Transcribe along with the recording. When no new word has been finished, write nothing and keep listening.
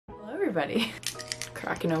everybody.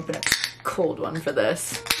 Cracking open a cold one for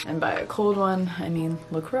this. And by a cold one, I mean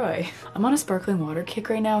LaCroix. I'm on a sparkling water kick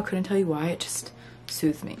right now. Couldn't tell you why, it just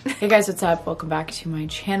soothes me. Hey guys, what's up? Welcome back to my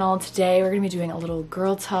channel. Today we're gonna be doing a little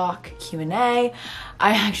girl talk Q&A.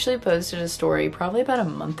 I actually posted a story probably about a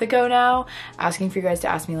month ago now, asking for you guys to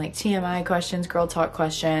ask me like TMI questions, girl talk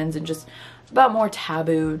questions, and just about more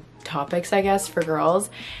taboo topics, I guess, for girls.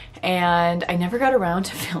 And I never got around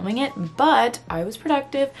to filming it, but I was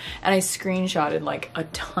productive and I screenshotted like a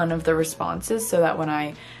ton of the responses so that when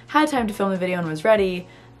I had time to film the video and was ready,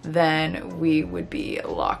 then we would be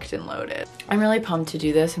locked and loaded. I'm really pumped to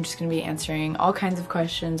do this. I'm just gonna be answering all kinds of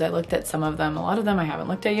questions. I looked at some of them. A lot of them I haven't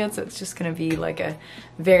looked at yet, so it's just gonna be like a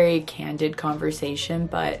very candid conversation,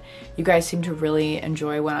 but you guys seem to really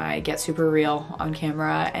enjoy when I get super real on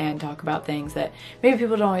camera and talk about things that maybe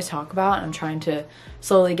people don't always talk about, and I'm trying to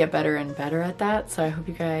slowly get better and better at that. So I hope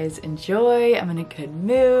you guys enjoy. I'm in a good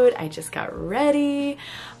mood. I just got ready.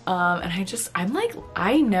 And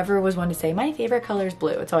I never was one to say my favorite color is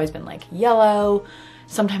blue. It's always been like yellow,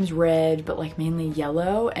 sometimes red, but like mainly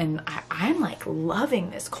yellow. And I'm like loving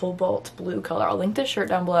this cobalt blue color. I'll link this shirt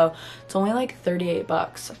down below. It's only like 38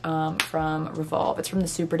 bucks from Revolve. It's from the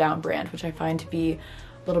Super Down brand, which I find to be a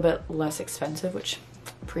little bit less expensive, which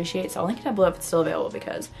appreciate. So I'll link it down below if it's still available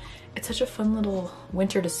because it's such a fun little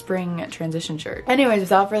winter to spring transition shirt. Anyways,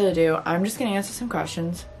 without further ado, I'm just gonna answer some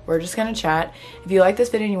questions. We're just gonna chat. If you like this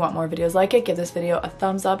video and you want more videos like it, give this video a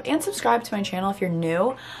thumbs up and subscribe to my channel if you're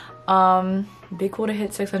new. It'd be cool to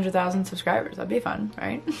hit 600,000 subscribers. That'd be fun,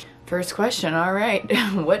 right? First question, all right.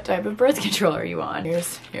 What type of birth control are you on?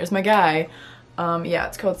 Here's my guy. Yeah,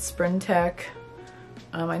 it's called Sprintech.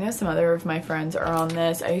 I know some other of my friends are on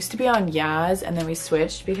this. I used to be on Yaz and then we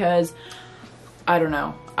switched because I don't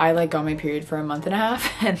know. I like got my period for a month and a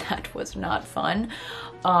half and that was not fun.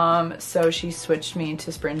 So she switched me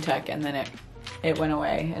to Sprintech and then it went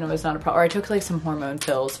away and it was not a problem. Or I took like some hormone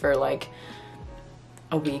pills for like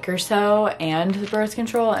a week or so and the birth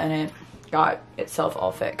control and it got itself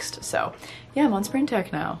all fixed. So yeah, I'm on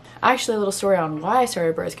Sprintech now. Actually, a little story on why I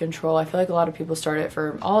started birth control. I feel like a lot of people start it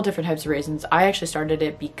for all different types of reasons. I actually started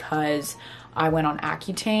it because I went on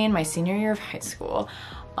Accutane my senior year of high school.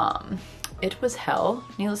 It was hell,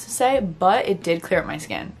 needless to say, but it did clear up my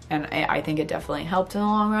skin. And I think it definitely helped in the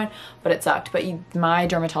long run, but it sucked. But my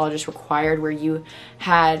dermatologist required where you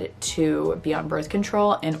had to be on birth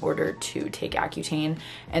control in order to take Accutane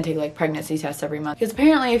and take like pregnancy tests every month. Because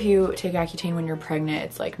apparently if you take Accutane when you're pregnant,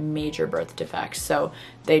 it's like major birth defects. So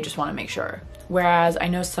they just want to make sure. Whereas I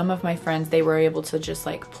know some of my friends, they were able to just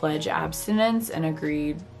like pledge abstinence and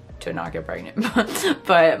agreed to not get pregnant.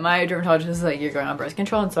 But my dermatologist was like, you're going on birth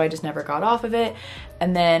control, and so I just never got off of it.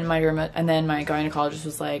 And then my gynecologist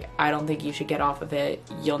was like, I don't think you should get off of it.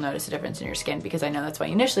 You'll notice a difference in your skin, because I know that's why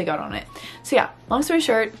you initially got on it. So yeah, long story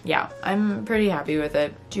short, yeah, I'm pretty happy with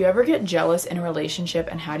it. Do you ever get jealous in a relationship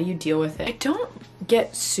and how do you deal with it? I don't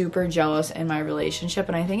get super jealous in my relationship,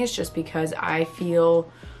 and I think it's just because I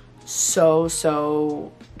feel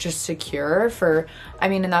so just secure for, I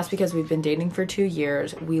mean, and that's because we've been dating for 2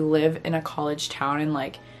 years. We live in a college town, and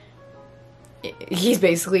like he's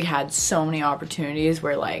basically had so many opportunities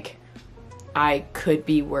where like I could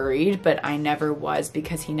be worried, but I never was,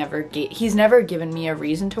 because he's never given me a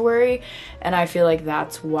reason to worry. And I feel like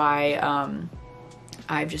that's why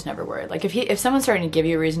I've just never worried. Like if someone's starting to give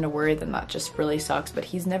you a reason to worry, then that just really sucks. But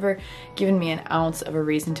he's never given me an ounce of a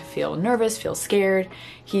reason to feel nervous, feel scared.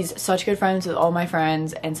 He's such good friends with all my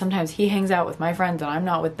friends, and sometimes he hangs out with my friends and I'm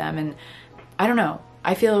not with them. And I don't know,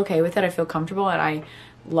 I feel okay with it. I feel comfortable, and I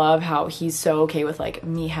love how he's so okay with like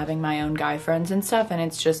me having my own guy friends and stuff. And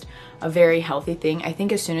it's just a very healthy thing. I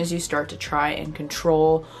think as soon as you start to try and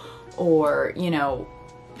control or, you know,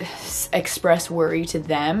 express worry to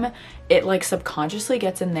them, it like subconsciously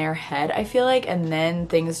gets in their head, I feel like, and then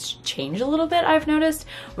things change a little bit. I've noticed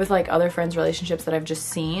with like other friends' relationships that I've just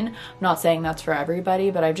seen. I'm not saying that's for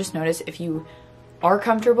everybody, but I've just noticed if you are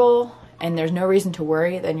comfortable and there's no reason to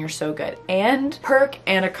worry, then you're so good. And perk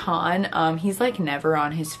and a con, he's like never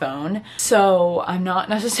on his phone, so I'm not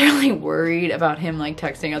necessarily worried about him like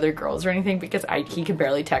texting other girls or anything, because he can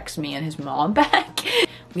barely text me and his mom back.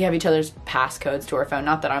 We have each other's passcodes to our phone.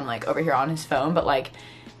 Not that I'm like over here on his phone, but like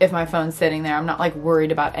if my phone's sitting there, I'm not like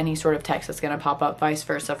worried about any sort of text that's gonna pop up, vice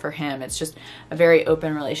versa for him. It's just a very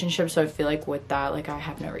open relationship, so I feel like with that, like I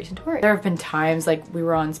have no reason to worry. There have been times like we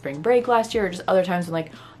were on spring break last year, or just other times when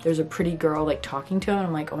like there's a pretty girl like talking to him, and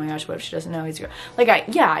I'm like, oh my gosh, what if she doesn't know he's a girl? Like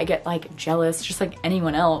I get like jealous just like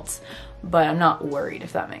anyone else, but I'm not worried,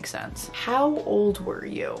 if that makes sense. How old were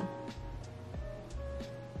you?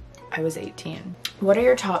 I was 18. What are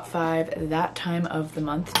your top 5 that time of the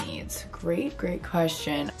month needs? Great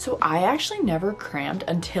question. So I actually never cramped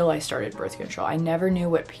until I started birth control. I never knew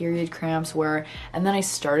what period cramps were, and then I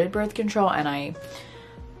started birth control and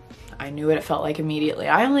I knew what it felt like immediately.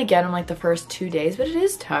 I only get them like the first 2 days, but it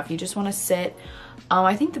is tough. You just want to sit.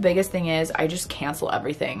 I think the biggest thing is I just cancel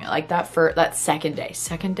everything. Like that second day.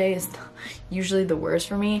 Second day is usually the worst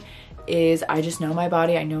for me. Is I just know my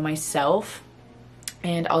body, I know myself,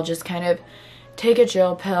 and I'll just kind of take a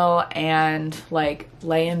Jill pill and like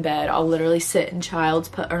lay in bed. I'll literally sit in child's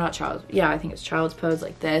pose, or not child's, yeah, I think it's child's pose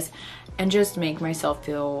like this, and just make myself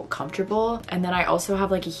feel comfortable. And then I also have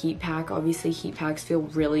like a heat pack. Obviously heat packs feel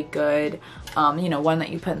really good. You know, one that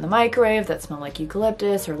you put in the microwave that smell like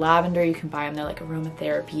eucalyptus or lavender. You can buy them, they're like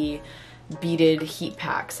aromatherapy beaded heat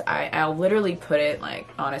packs. I'll literally put it like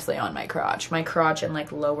honestly on my crotch and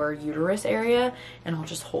like lower uterus area, and I'll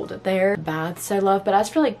just hold it there. Baths I love, but as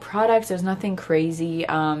for like products, there's nothing crazy.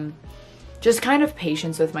 Just kind of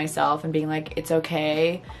patience with myself and being like, it's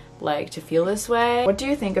okay like to feel this way. What do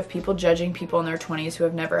you think of people judging people in their 20s who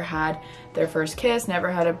have never had their first kiss,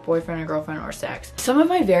 never had a boyfriend or girlfriend or sex? Some of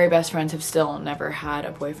my very best friends have still never had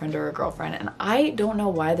a boyfriend or a girlfriend, and I don't know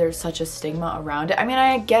why there's such a stigma around it. I mean,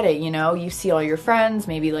 I get it, you know, you see all your friends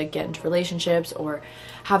maybe like get into relationships or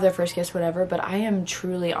have their first kiss, whatever, but I am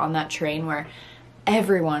truly on that train where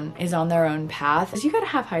everyone is on their own path. Because you gotta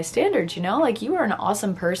have high standards, you know, like you are an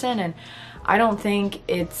awesome person, and I don't think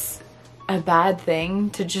it's a bad thing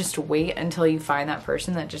to just wait until you find that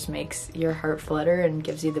person that just makes your heart flutter and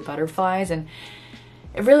gives you the butterflies, and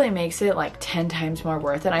it really makes it like 10 times more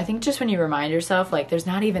worth it. I think just when you remind yourself like there's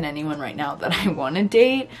not even anyone right now that I want to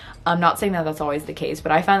date. I'm not saying that that's always the case,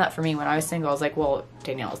 but I found that for me when I was single, I was like, well,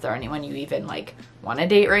 Danielle, is there anyone you even like want to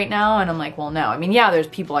date right now? And I'm like, well, no. I mean, yeah, there's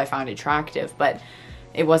people I found attractive, but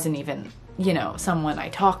it wasn't even, you know, someone I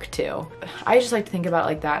talked to. I just like to think about it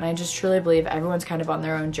like that, and I just truly believe everyone's kind of on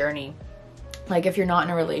their own journey. Like if you're not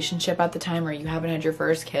in a relationship at the time, or you haven't had your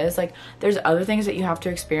first kiss, like there's other things that you have to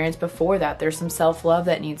experience before that. There's some self-love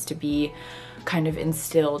that needs to be kind of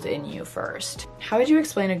instilled in you first. How would you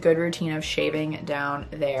explain a good routine of shaving down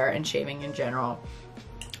there and shaving in general?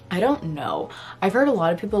 I don't know. I've heard a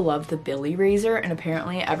lot of people love the Billy razor, and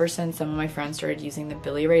apparently ever since some of my friends started using the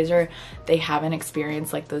Billy razor, they haven't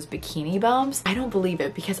experienced like those bikini bumps. I don't believe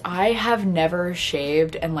it, because I have never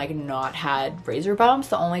shaved and like not had razor bumps.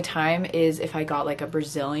 The only time is if I got like a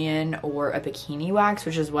Brazilian or a bikini wax,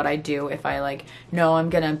 which is what I do if I like know I'm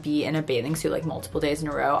gonna be in a bathing suit like multiple days in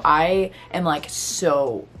a row. I am like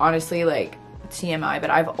so, honestly, like TMI, but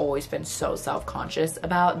I've always been so self-conscious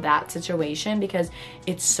about that situation because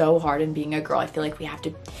it's so hard in being a girl. I feel like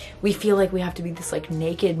we feel like we have to be this like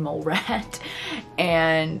naked mole rat,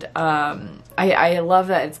 and I love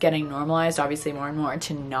that it's getting normalized, obviously, more and more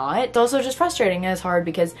to not. It's also just frustrating and it's hard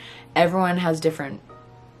because everyone has different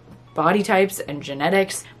body types and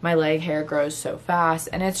genetics. My leg hair grows so fast,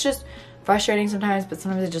 and it's just frustrating sometimes, but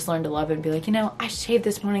sometimes I just learn to love it and be like, you know, I shaved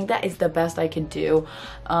this morning, that is the best I could do.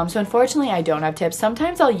 So unfortunately I don't have tips.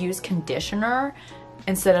 Sometimes I'll use conditioner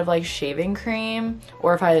instead of like shaving cream,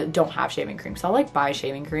 or if I don't have shaving cream, so I'll like buy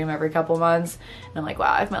shaving cream every couple months, and I'm like,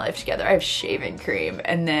 wow, I have my life together, I have shaving cream,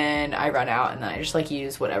 and then I run out and then I just like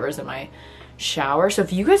use whatever's in my shower. So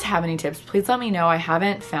if you guys have any tips, please let me know. I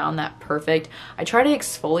haven't found that perfect. I try to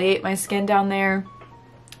exfoliate my skin down there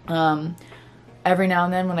every now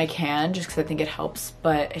and then when I can, just because I think it helps,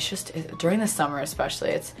 but it's just during the summer especially,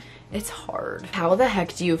 it's hard. How the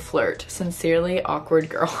heck do you flirt? Sincerely, awkward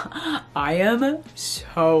girl. I am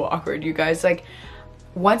so awkward, you guys. Like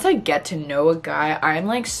once I get to know a guy, I'm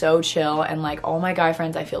like so chill, and like all my guy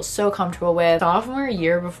friends I feel so comfortable with. Sophomore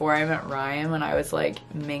year before I met Ryan, when I was like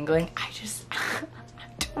mingling, I just I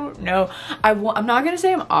don't know. I'm not gonna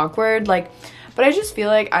say I'm awkward, like, but I just feel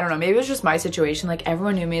like, I don't know, maybe it was just my situation. Like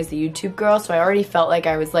everyone knew me as the YouTube girl, so I already felt like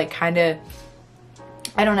I was like kind of,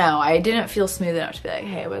 I don't know, I didn't feel smooth enough to be like,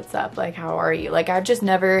 hey, what's up? Like, how are you? Like I've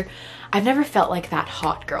never felt like that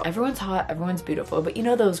hot girl. Everyone's hot, everyone's beautiful, but you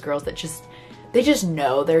know those girls that just, they just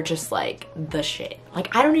know they're just like the shit.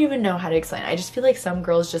 Like I don't even know how to explain it. I just feel like some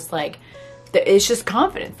girls just like, it's just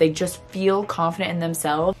confidence. They just feel confident in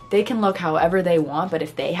themselves. They can look however they want, but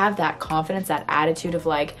if they have that confidence, that attitude of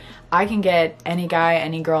like, I can get any guy,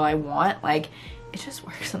 any girl I want, like it just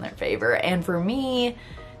works in their favor. And for me,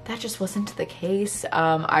 that just wasn't the case.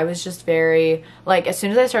 I was just very, like, as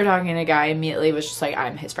soon as I started talking to a guy, immediately was just like,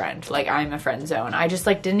 I'm his friend. Like I'm a friend zone. I just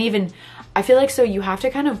like didn't even, I feel like, so you have to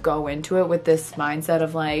kind of go into it with this mindset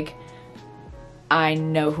of like, I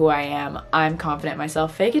know who I am, I'm confident in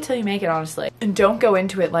myself. Fake it till you make it, honestly. And don't go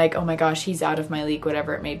into it like, oh my gosh, he's out of my league,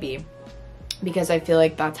 whatever it may be. because I feel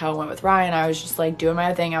like that's how it went with Ryan. I was just like doing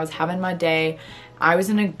my thing. I was having my day. I was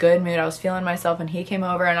in a good mood. I was feeling myself, and he came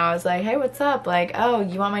over and I was like, hey, what's up? Like, oh,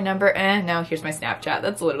 you want my number? Now here's my Snapchat.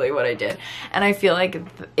 That's literally what I did. And I feel like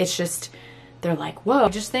it's just, they're like, whoa. I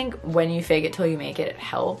just think when you fake it till you make it, it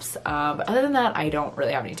helps. But other than that, I don't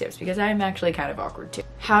really have any tips because I'm actually kind of awkward too.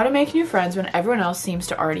 How to make new friends when everyone else seems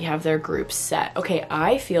to already have their group set. Okay,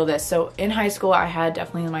 I feel this. So in high school, I had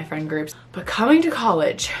definitely my friend groups, but coming to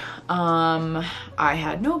college, I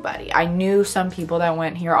had nobody. I knew some people that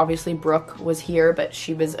went here. Obviously Brooke was here, but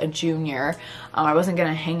she was a junior. I wasn't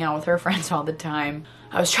gonna hang out with her friends all the time.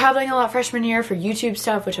 I was traveling a lot freshman year for YouTube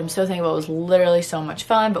stuff, which I'm so thankful. It was literally so much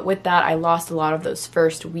fun. But with that, I lost a lot of those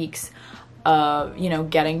first weeks of, you know,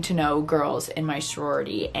 getting to know girls in my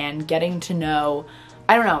sorority and getting to know,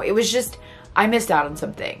 I don't know, it was just, I missed out on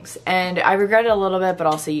some things and I regret it a little bit, but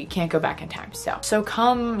also you can't go back in time. So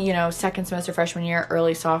come, you know, second semester freshman year,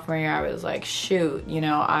 early sophomore year, I was like, shoot, you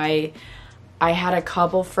know, I had a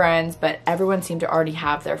couple friends, but everyone seemed to already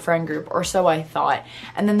have their friend group, or so I thought.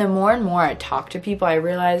 And then the more and more I talked to people, I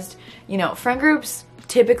realized, you know, friend groups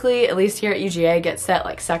typically, at least here at UGA, get set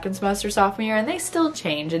like second semester, sophomore year, and they still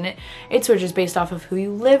change, and it switches based off of who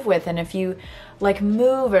you live with and if you like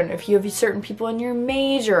move and if you have certain people in your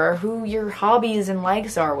major or who your hobbies and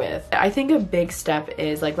likes are with. I think a big step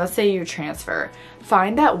is, like, let's say you transfer,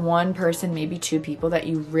 find that one person, maybe two people that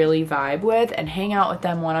you really vibe with and hang out with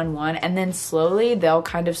them one-on-one, and then slowly they'll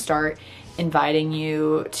kind of start inviting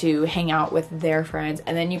you to hang out with their friends,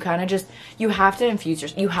 and then you kind of just, you have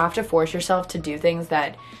to force yourself to do things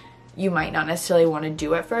that you might not necessarily want to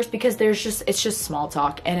do at first, because it's just small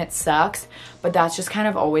talk and it sucks, but that's just kind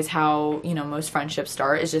of always how, you know, most friendships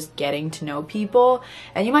start, is just getting to know people.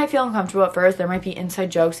 And you might feel uncomfortable at first, there might be inside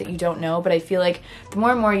jokes that you don't know, but I feel like the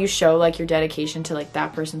more and more you show like your dedication to like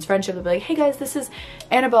that person's friendship, they'll be like, hey guys, this is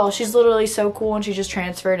Annabelle, she's literally so cool and she just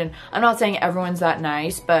transferred. And I'm not saying everyone's that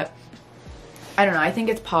nice, but I don't know, I think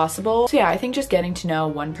it's possible. So yeah, I think just getting to know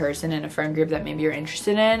one person in a friend group that maybe you're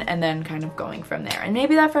interested in, and then kind of going from there. And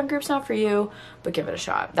maybe that friend group's not for you, but give it a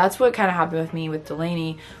shot. That's what kind of happened with me with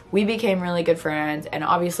Delaney. We became really good friends, and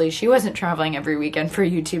obviously she wasn't traveling every weekend for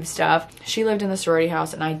YouTube stuff. She lived in the sorority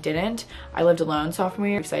house and I didn't. I lived alone sophomore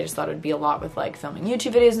year because I just thought it'd be a lot with like filming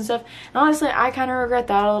YouTube videos and stuff. And honestly, I kind of regret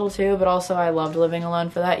that a little too, but also I loved living alone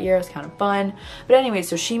for that year. It was kind of fun. But anyway,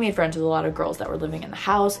 so she made friends with a lot of girls that were living in the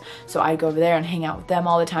house, so I'd go over there and hang out with them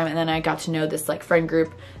all the time. And then I got to know this like friend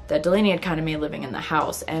group that Delaney had kind of made living in the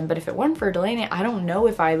house. But if it weren't for Delaney, I don't know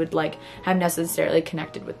if I would like have necessarily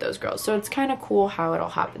connected with those girls. So it's kind of cool how it all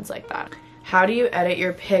happens like that. How do you edit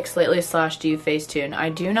your pics lately / do you facetune? I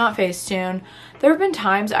do not facetune. There have been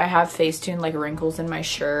times I have facetuned like wrinkles in my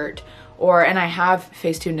shirt, and I have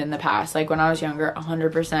facetuned in the past. Like when I was younger,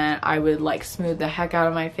 100%, I would like smooth the heck out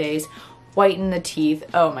of my face, whiten the teeth.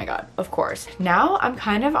 Oh my god, of course. Now I'm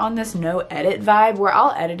kind of on this no edit vibe where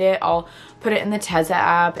I'll edit it, I'll put it in the Teza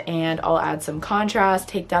app and I'll add some contrast,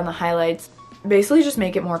 take down the highlights, basically just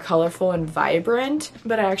make it more colorful and vibrant.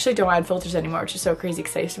 But I actually don't add filters anymore, which is so crazy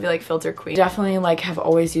because I used to be like filter queen. Definitely like have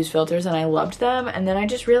always used filters and I loved them, and then I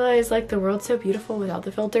just realized like the world's so beautiful without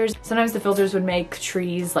the filters. Sometimes the filters would make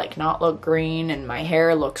trees like not look green and my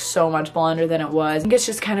hair look so much blonder than it was. I think it's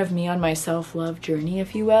just kind of me on my self-love journey,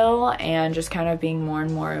 if you will, and just kind of being more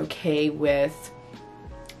and more okay with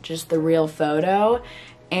just the real photo.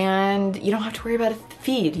 And you don't have to worry about a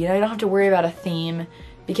feed, you know, you don't have to worry about a theme,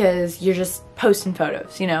 because you're just posting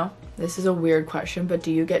photos, you know? This is a weird question, but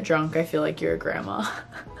do you get drunk? I feel like you're a grandma.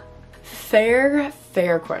 Fair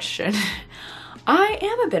question. I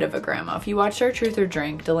am a bit of a grandma. If you watched our Truth or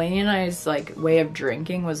Drink, Delaney and I's like way of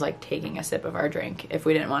drinking was like taking a sip of our drink if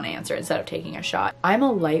we didn't want to answer instead of taking a shot. I'm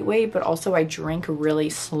a lightweight, but also I drink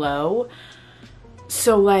really slow.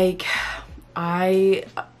 So like a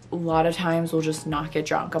lot of times will just not get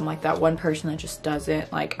drunk. I'm like that one person that just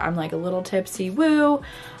doesn't, like I'm like a little tipsy, woo,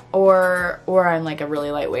 or I'm like a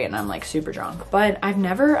really lightweight and I'm like super drunk. But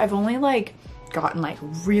I've only like gotten like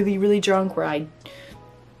really drunk where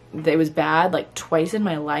it was bad like twice in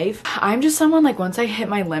my life. I'm just someone like once I hit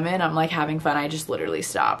my limit, I'm like having fun, I just literally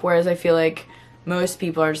stop. Whereas I feel like most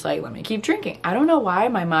people are just like, let me keep drinking. I don't know why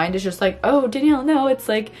my mind is just like, oh, Danielle, no, it's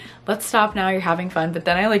like, let's stop now, you're having fun. But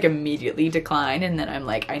then I like immediately decline, and then I'm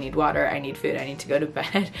like, I need water, I need food, I need to go to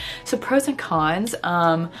bed. So pros and cons.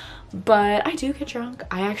 But I do get drunk.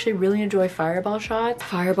 I actually really enjoy fireball shots.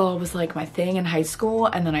 Fireball was like my thing in high school,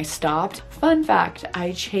 and then I stopped. Fun fact,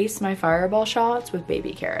 I chase my fireball shots with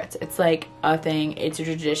baby carrots. It's like a thing, it's a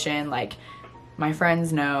tradition. Like My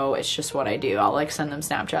friends know it's just what I do. I'll like send them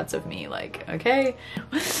Snapchats of me like, okay.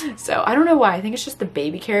 So I don't know why. I think it's just the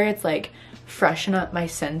baby carrots like freshen up my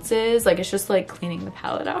senses. Like it's just like cleaning the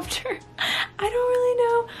palate after. I don't really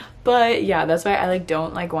know. But yeah, that's why I like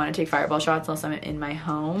don't like want to take fireball shots unless I'm in my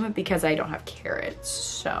home because I don't have carrots.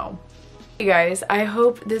 So hey guys, I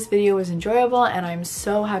hope this video was enjoyable and I'm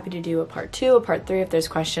so happy to do a part 2, a part 3 if there's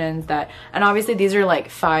questions that, and obviously these are like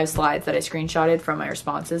 5 slides that I screenshotted from my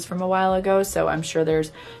responses from a while ago, so I'm sure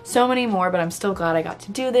there's so many more, but I'm still glad I got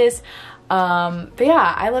to do this. But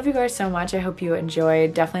yeah, I love you guys so much. I hope you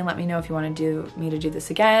enjoyed. Definitely let me know if you want me to do this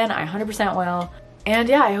again. I 100% will. And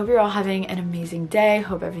yeah, I hope you're all having an amazing day.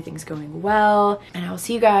 Hope everything's going well, and I will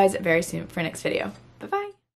see you guys very soon for next video.